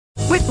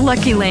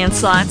Lucky Land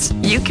Slots,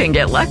 you can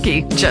get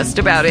lucky just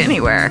about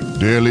anywhere.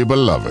 Dearly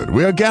beloved,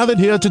 we are gathered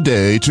here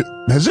today to...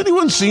 Has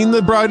anyone seen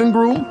the bride and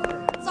groom?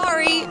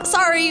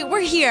 Sorry, we're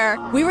here.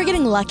 We were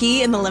getting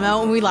lucky in the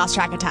limo and we lost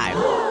track of time.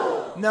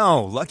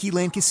 No, Lucky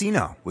Land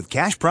Casino, with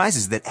cash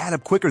prizes that add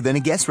up quicker than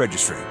a guest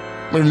registry.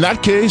 In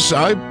that case,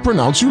 I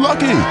pronounce you lucky.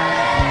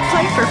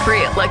 Play for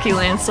free at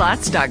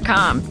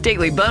LuckyLandSlots.com.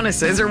 Daily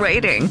bonuses are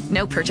waiting.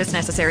 No purchase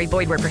necessary.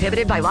 Void where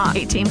prohibited by law.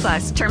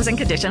 18+. Terms and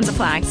conditions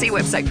apply. See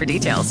website for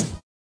details.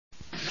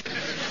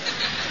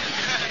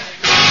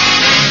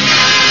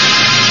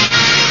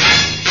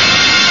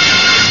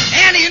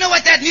 Andy, you know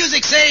what that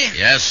music say?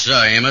 Yes,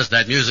 sir, Amos.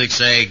 That music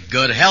say,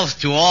 good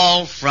health to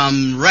all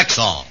from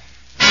Rexall.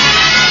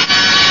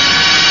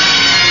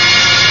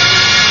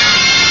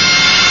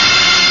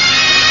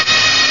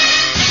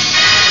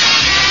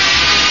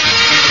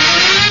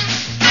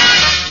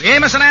 The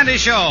Amos and Andy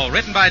Show,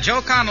 written by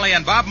Joe Connolly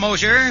and Bob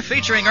Mosier,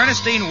 featuring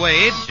Ernestine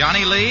Wade,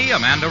 Johnny Lee,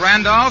 Amanda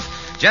Randolph,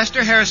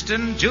 Jester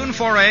Hairston, June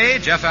Foray,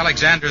 Jeff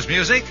Alexander's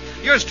music,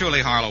 yours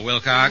truly, Harlow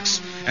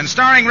Wilcox, and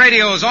starring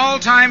radio's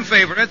all-time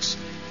favorites,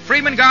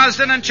 Freeman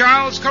Gosden and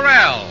Charles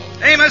Correll.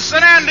 Amos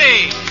and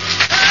Andy!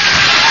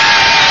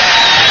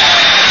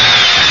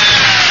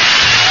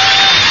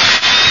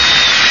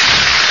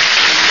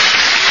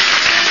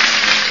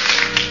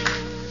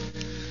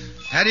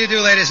 How do you do,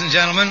 ladies and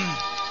gentlemen?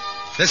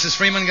 This is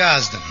Freeman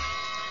Gosden.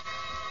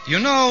 You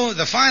know,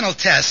 the final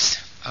test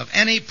of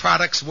any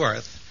product's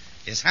worth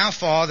is how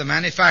far the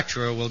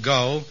manufacturer will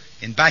go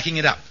in backing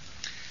it up.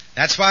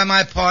 That's why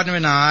my partner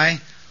and I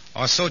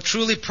are so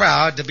truly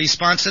proud to be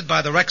sponsored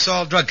by the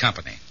Rexall Drug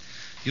Company.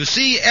 You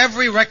see,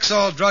 every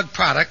Rexall drug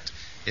product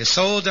is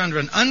sold under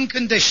an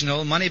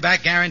unconditional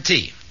money-back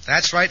guarantee.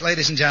 That's right,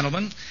 ladies and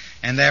gentlemen,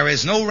 and there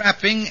is no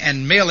wrapping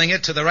and mailing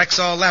it to the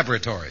Rexall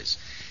laboratories.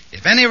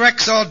 If any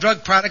Rexall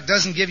drug product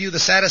doesn't give you the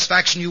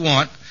satisfaction you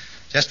want,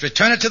 just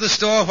return it to the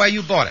store where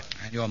you bought it,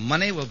 and your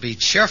money will be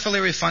cheerfully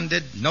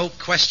refunded, no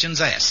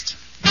questions asked.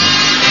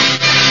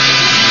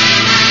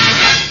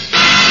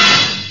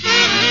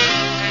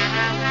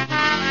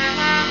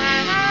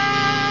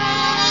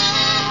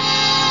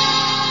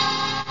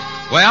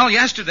 Well,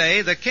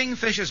 yesterday, the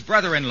Kingfisher's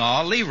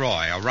brother-in-law,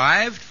 Leroy,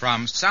 arrived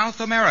from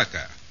South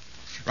America.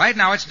 Right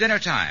now it's dinner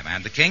time,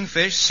 and the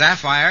Kingfish,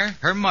 Sapphire,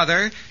 her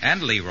mother,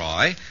 and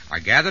Leroy are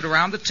gathered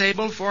around the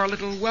table for a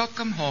little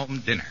welcome home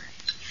dinner.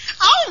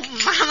 Oh,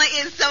 Mama,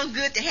 it's so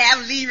good to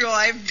have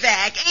Leroy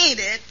back, ain't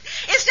it?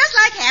 It's just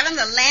like having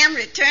the lamb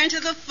return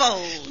to the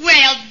fold.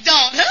 Well,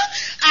 daughter,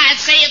 I'd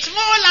say it's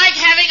more like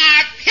having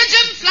our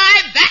pigeon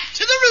fly back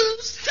to the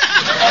roost.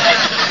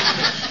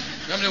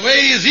 From the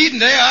way he's eating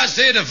there, I'd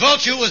say the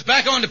vulture was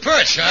back on the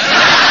perch, huh?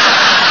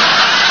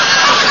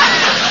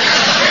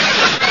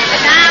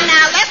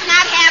 Now, let's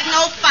not have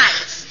no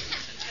fights.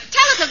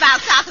 Tell us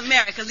about South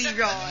America,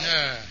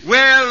 Leroy.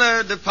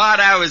 Well, the part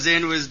I was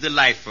in was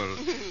delightful.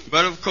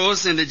 But, of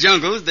course, in the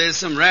jungles, there's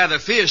some rather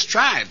fierce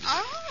tribes.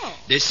 Oh.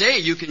 They say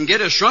you can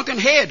get a shrunken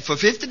head for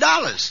 $50.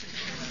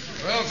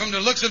 Well, from the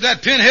looks of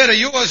that pinhead of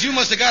yours, you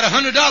must have got a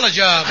 $100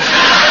 job.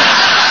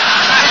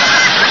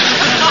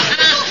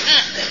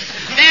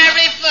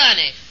 Very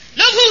funny.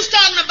 Look who's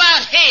talking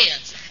about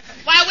heads.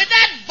 Why, with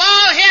that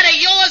bald head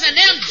of yours and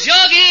them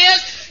jug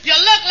ears, you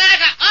look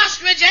like an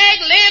ostrich egg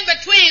laying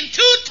between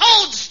two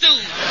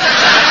toadstools.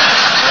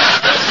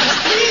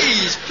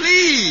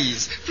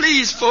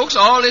 Please, folks,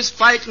 all this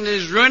fighting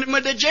is ruining my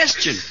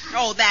digestion.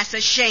 Oh, that's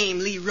a shame,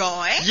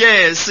 Leroy.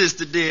 Yes,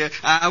 sister dear.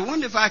 I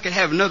wonder if I could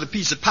have another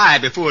piece of pie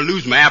before I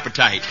lose my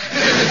appetite.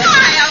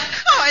 Why,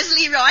 of course,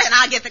 Leroy, and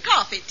I'll get the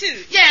coffee,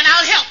 too. Yeah, and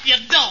I'll help you,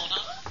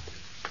 daughter.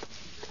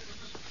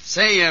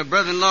 Say,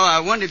 brother-in-law, I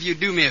wonder if you'd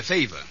do me a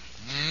favor.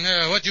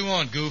 What you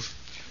want, Goof?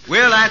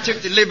 Well, I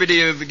took the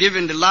liberty of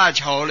giving the Lodge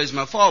Hall as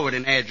my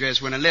forwarding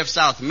address when I left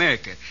South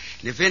America.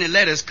 And if any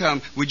letters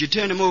come, would you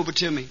turn them over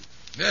to me?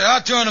 Yeah,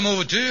 I'll turn them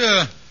over to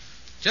you.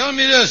 Tell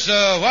me this,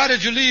 why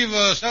did you leave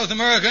South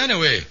America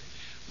anyway?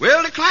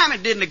 Well, the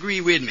climate didn't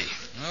agree with me.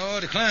 Oh,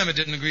 the climate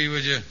didn't agree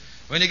with you.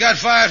 When you got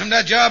fired from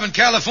that job in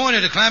California,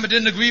 the climate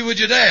didn't agree with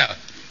you there.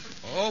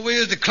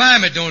 Always the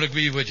climate don't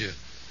agree with you.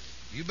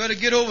 You better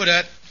get over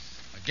that.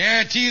 I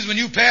guarantees when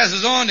you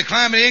passes on, the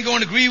climate ain't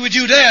going to agree with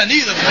you there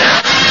neither.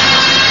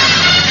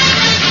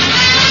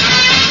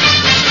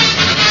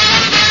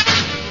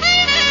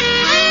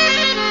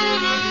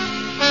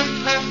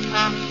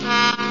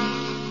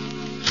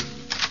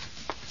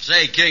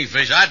 Say,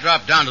 Kingfish, I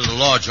dropped down to the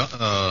lodge.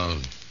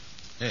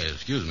 Hey,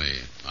 excuse me.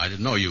 I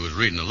didn't know you was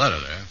reading a letter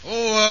there.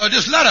 Oh,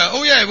 this letter?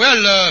 Oh, yeah,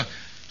 well,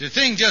 the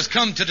thing just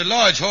come to the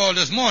Lodge Hall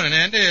this morning,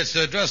 Andy. It's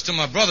addressed to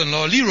my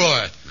brother-in-law, Leroy.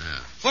 Yeah.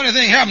 Funny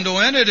thing happened, though,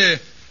 Andy. The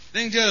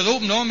thing just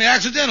opened on me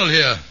accidental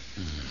here.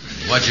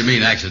 What you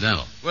mean,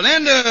 accidental? Well,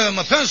 Andy,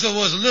 my pencil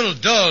was a little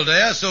dull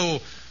there,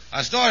 so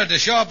I started to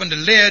sharpen the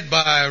lead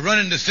by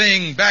running the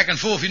thing back and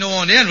forth,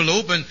 on the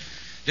envelope, and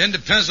then the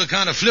pencil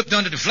kind of flipped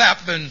under the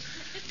flap, and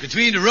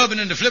between the rubbing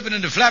and the flipping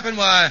and the flapping,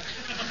 why,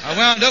 I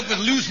wound up with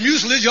loose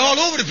mucilage all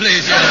over the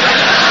place.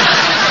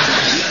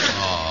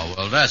 Oh,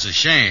 well, that's a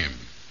shame.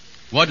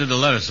 What did the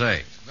letter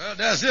say? Well,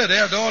 that's it.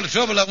 After all the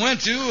trouble I went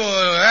to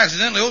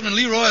accidentally opening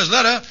Leroy's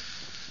letter,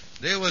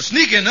 they were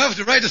sneaky enough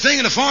to write the thing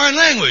in a foreign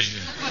language.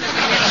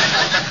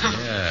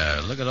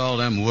 Yeah, look at all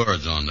them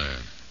words on there.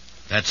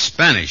 That's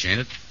Spanish,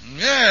 ain't it?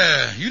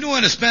 Yeah, you know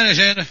any Spanish,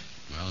 ain't it?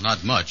 Well,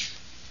 not much.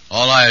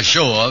 All I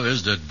show of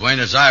is that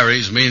Buenos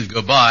Aires means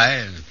goodbye,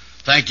 and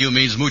thank you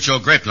means mucho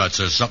grape nuts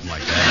or something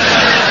like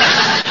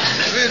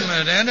that. Wait a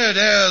minute, Andy.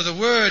 There's a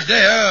word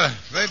there,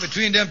 right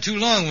between them two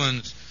long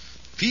ones.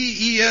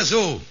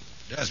 P-E-S-O.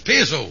 That's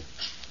peso.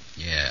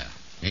 Yeah.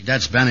 Ain't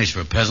that Spanish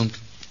for peasant?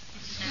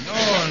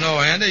 No,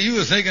 Andy. You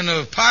were thinking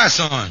of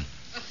Parson. I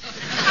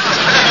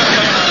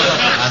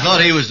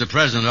thought he was the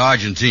president of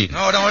Argentina.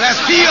 No, that's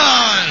Peon.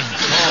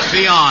 Oh,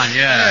 Peon,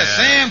 yeah.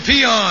 Sam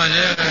Peon,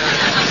 yeah.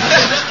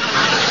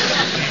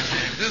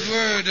 This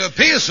word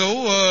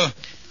peso,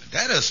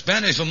 that is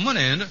Spanish for money,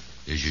 ain't it?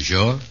 Is you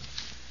sure?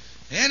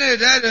 Andy,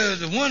 that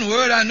is the one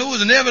word I know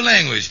is in every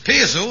language.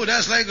 Peso,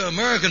 that's like an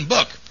American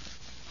buck.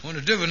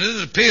 Only difference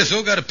is the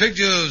peso got a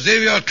picture of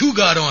Xavier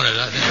Cugat on it,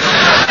 I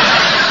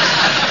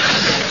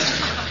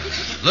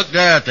think. Look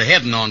there at the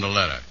heading on the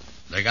letter.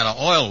 They got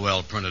an oil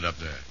well printed up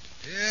there.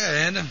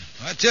 Yeah, Andy.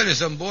 I tell you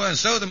something, boy. In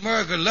South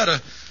America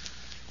letter,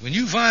 when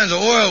you find the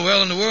oil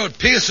well and the word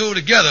peso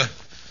together,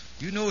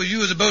 you know you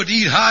was about to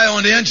eat high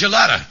on the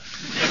enchilada.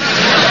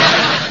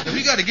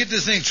 We got to get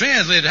this thing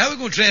translated. How are we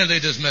going to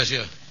translate this mess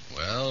here?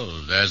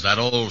 Well, there's that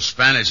old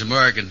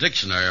Spanish-American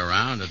dictionary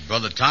around that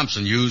Brother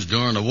Thompson used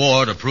during the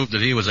war to prove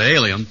that he was an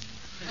alien.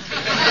 Yeah,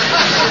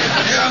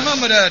 I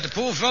remember that. The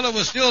poor fellow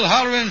was still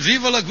hollering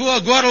Viva la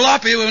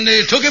Guadalupe when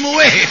they took him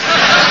away.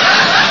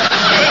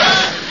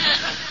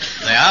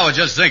 Say, I was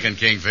just thinking,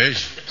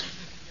 Kingfish.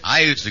 I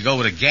used to go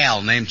with a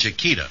gal named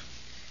Chiquita.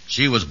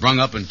 She was brung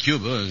up in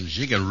Cuba, and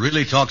she can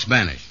really talk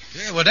Spanish.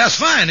 Yeah, well, that's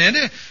fine,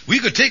 Andy. We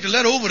could take the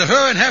letter over to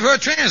her and have her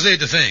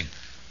translate the thing.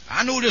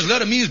 I know this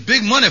letter means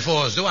big money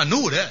for us, though. I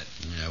know that.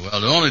 Yeah,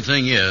 well, the only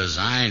thing is,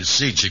 I ain't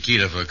seen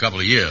Chiquita for a couple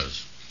of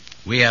years.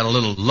 We had a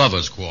little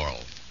lover's quarrel.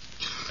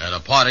 At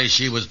a party,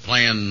 she was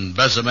playing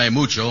Besame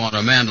Mucho on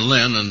her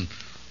mandolin, and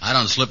I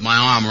done slipped my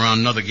arm around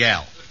another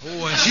gal.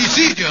 Oh, and she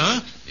seed you, huh?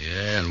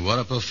 Yeah, and what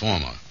a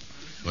performer.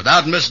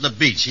 Without missing a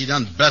beat, she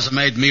done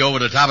besamed me over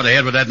the top of the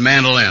head with that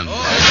mandolin.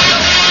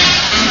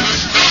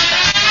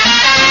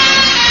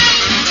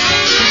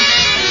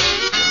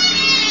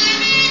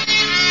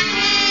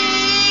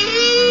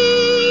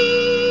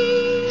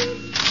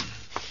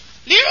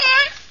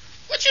 Leroy,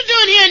 what you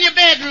doing here in your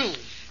bedroom?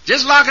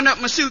 Just locking up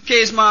my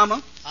suitcase,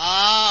 Mama.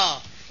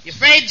 Oh, you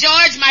afraid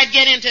George might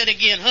get into it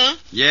again, huh?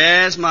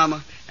 Yes,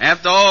 Mama.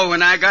 After all,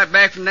 when I got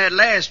back from that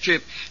last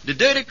trip, the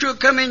dirty crook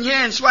come in here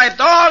and swiped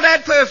all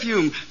that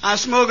perfume I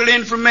smuggled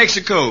in from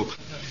Mexico.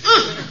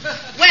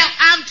 Well,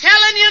 I'm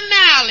telling you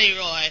now,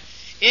 Leroy,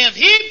 if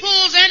he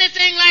pulls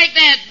anything like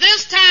that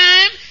this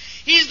time,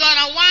 he's going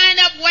to wind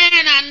up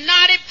wearing a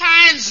knotty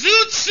pine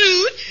zoot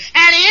suit,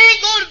 and he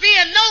ain't going to be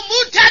a no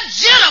muta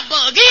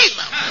jitterbug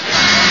either.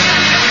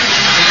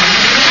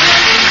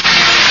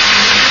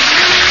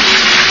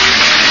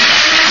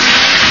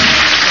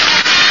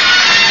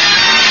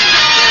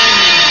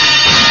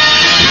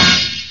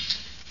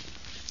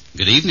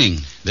 Good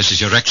evening. This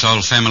is your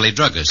Rexall family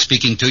druggist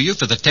speaking to you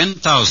for the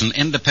 10,000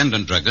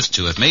 independent druggists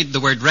who have made the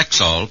word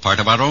Rexall part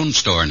of our own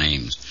store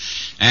names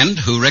and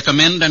who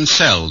recommend and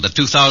sell the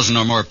 2,000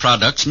 or more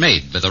products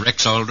made by the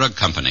Rexall Drug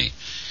Company.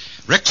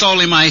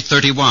 Rexall MI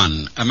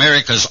 31,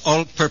 America's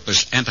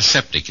all-purpose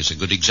antiseptic, is a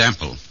good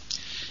example.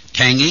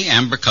 Tangy,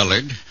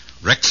 amber-colored,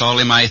 Rexall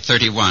MI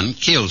 31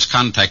 kills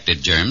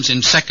contacted germs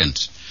in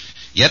seconds,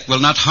 yet will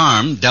not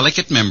harm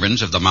delicate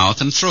membranes of the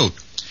mouth and throat.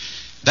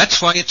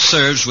 That's why it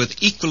serves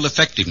with equal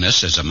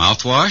effectiveness as a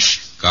mouthwash,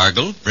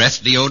 gargle,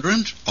 breath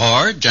deodorant,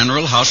 or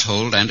general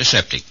household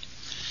antiseptic.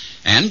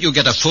 And you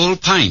get a full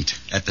pint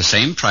at the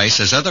same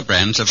price as other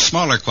brands of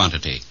smaller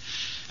quantity.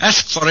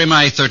 Ask for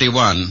MI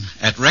 31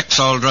 at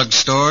Rexall drug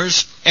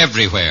stores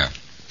everywhere.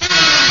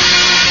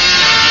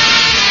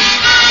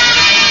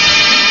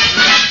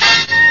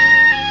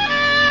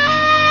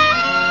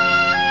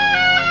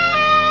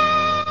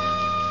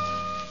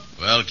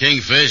 Well,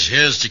 Kingfish,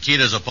 here's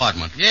Chiquita's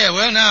apartment. Yeah,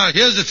 well, now,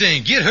 here's the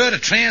thing. Get her to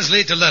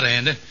translate the letter,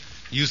 Andy.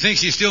 You think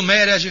she's still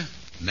mad at you?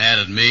 Mad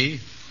at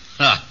me?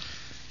 Ha!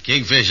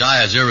 Kingfish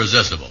eye is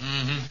irresistible.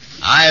 Mm-hmm.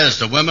 I is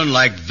to women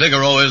like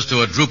Figaro is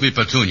to a droopy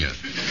petunia.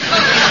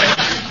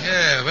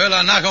 Yeah, well,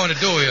 I'll knock on the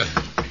door here.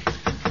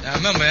 Now,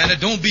 remember, Andy,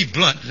 don't be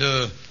blunt.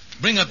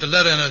 Bring up the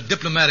letter in a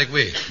diplomatic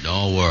way.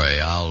 Don't worry,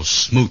 I'll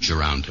smooch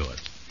around to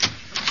it.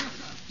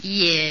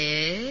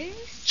 Yes?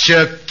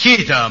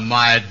 Chiquita,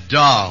 my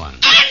darling.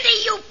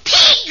 Andy, you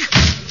pig!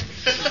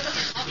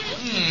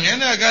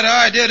 And I got an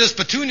idea this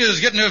Petunia is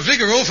getting her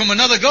Vigoro from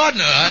another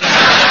gardener. Yeah.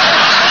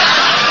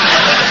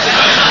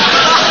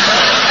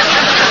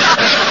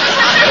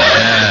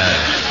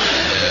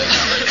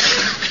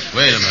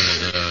 Wait a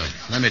minute.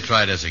 Let me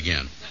try this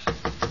again.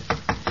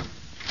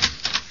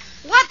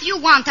 What you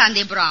want,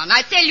 Andy Brown?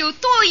 I tell you,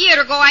 2 years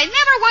ago, I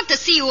never want to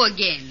see you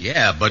again.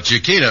 Yeah, but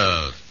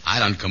Chiquita, I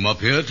done come up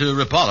here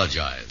to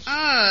apologize. Oh,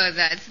 Oh,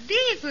 that's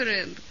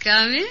different.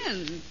 Come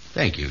in.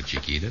 Thank you,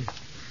 Chiquita.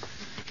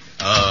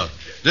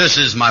 This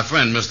is my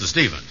friend, Mr.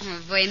 Stevens.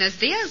 Buenos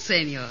dias,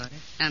 senor.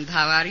 And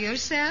how are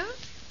yourself?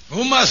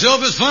 Oh,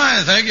 myself is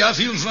fine, thank you. I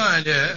feel fine, yeah.